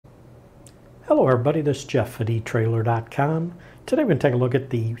Hello everybody, this is Jeff at etrailer.com. Today we're going to take a look at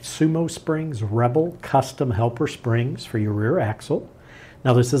the SumoSprings Rebel Custom Helper Springs for your rear axle.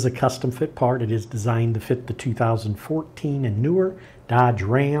 Now this is a custom fit part. It is designed to fit the 2014 and newer Dodge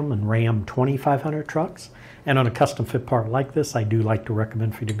Ram and Ram 2500 trucks. And on a custom fit part like this, I do like to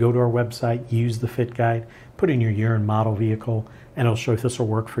recommend for you to go to our website, use the fit guide, put in your year and model vehicle, and it'll show if this will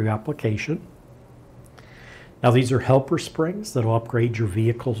work for your application. Now these are helper springs that will upgrade your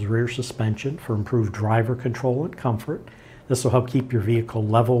vehicle's rear suspension for improved driver control and comfort. This will help keep your vehicle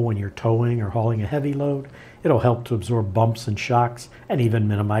level when you're towing or hauling a heavy load. It'll help to absorb bumps and shocks and even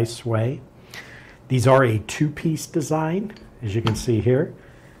minimize sway. These are a two-piece design, as you can see here.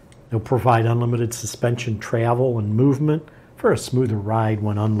 They'll provide unlimited suspension travel and movement for a smoother ride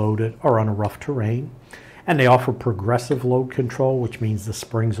when unloaded or on a rough terrain. And they offer progressive load control, which means the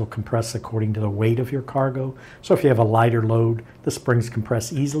springs will compress according to the weight of your cargo. So if you have a lighter load, the springs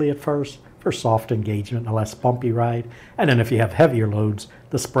compress easily at first for soft engagement and a less bumpy ride. And then if you have heavier loads,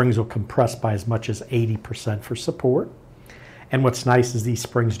 the springs will compress by as much as 80% for support. And what's nice is these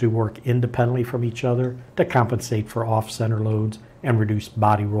springs do work independently from each other to compensate for off-center loads and reduce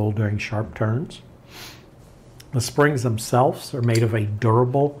body roll during sharp turns. The springs themselves are made of a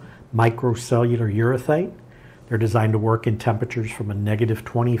durable micro-cellular urethane. They're designed to work in temperatures from a negative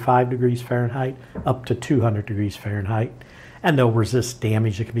 25 degrees Fahrenheit up to 200 degrees Fahrenheit, and they'll resist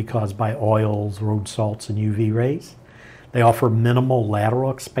damage that can be caused by oils, road salts, and UV rays. They offer minimal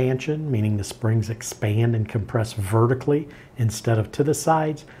lateral expansion, meaning the springs expand and compress vertically instead of to the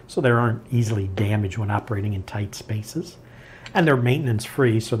sides, so they aren't easily damaged when operating in tight spaces. And they're maintenance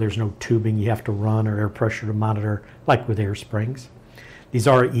free, so there's no tubing you have to run or air pressure to monitor like with air springs. These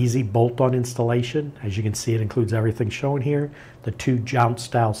are easy bolt-on installation. As you can see, it includes everything shown here. The two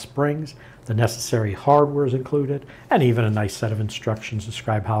Jounce-Style springs, the necessary hardware is included, and even a nice set of instructions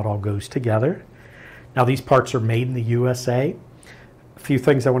describe how it all goes together. Now these parts are made in the USA. A few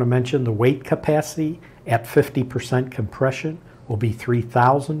things I want to mention. The weight capacity at 50% compression will be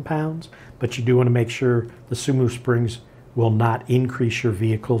 3,000 pounds, but you do want to make sure the SumoSprings will not increase your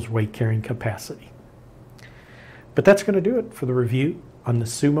vehicle's weight carrying capacity. But that's going to do it for the review on the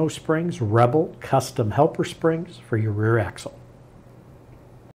SumoSprings Rebel Custom Helper Springs for your rear axle.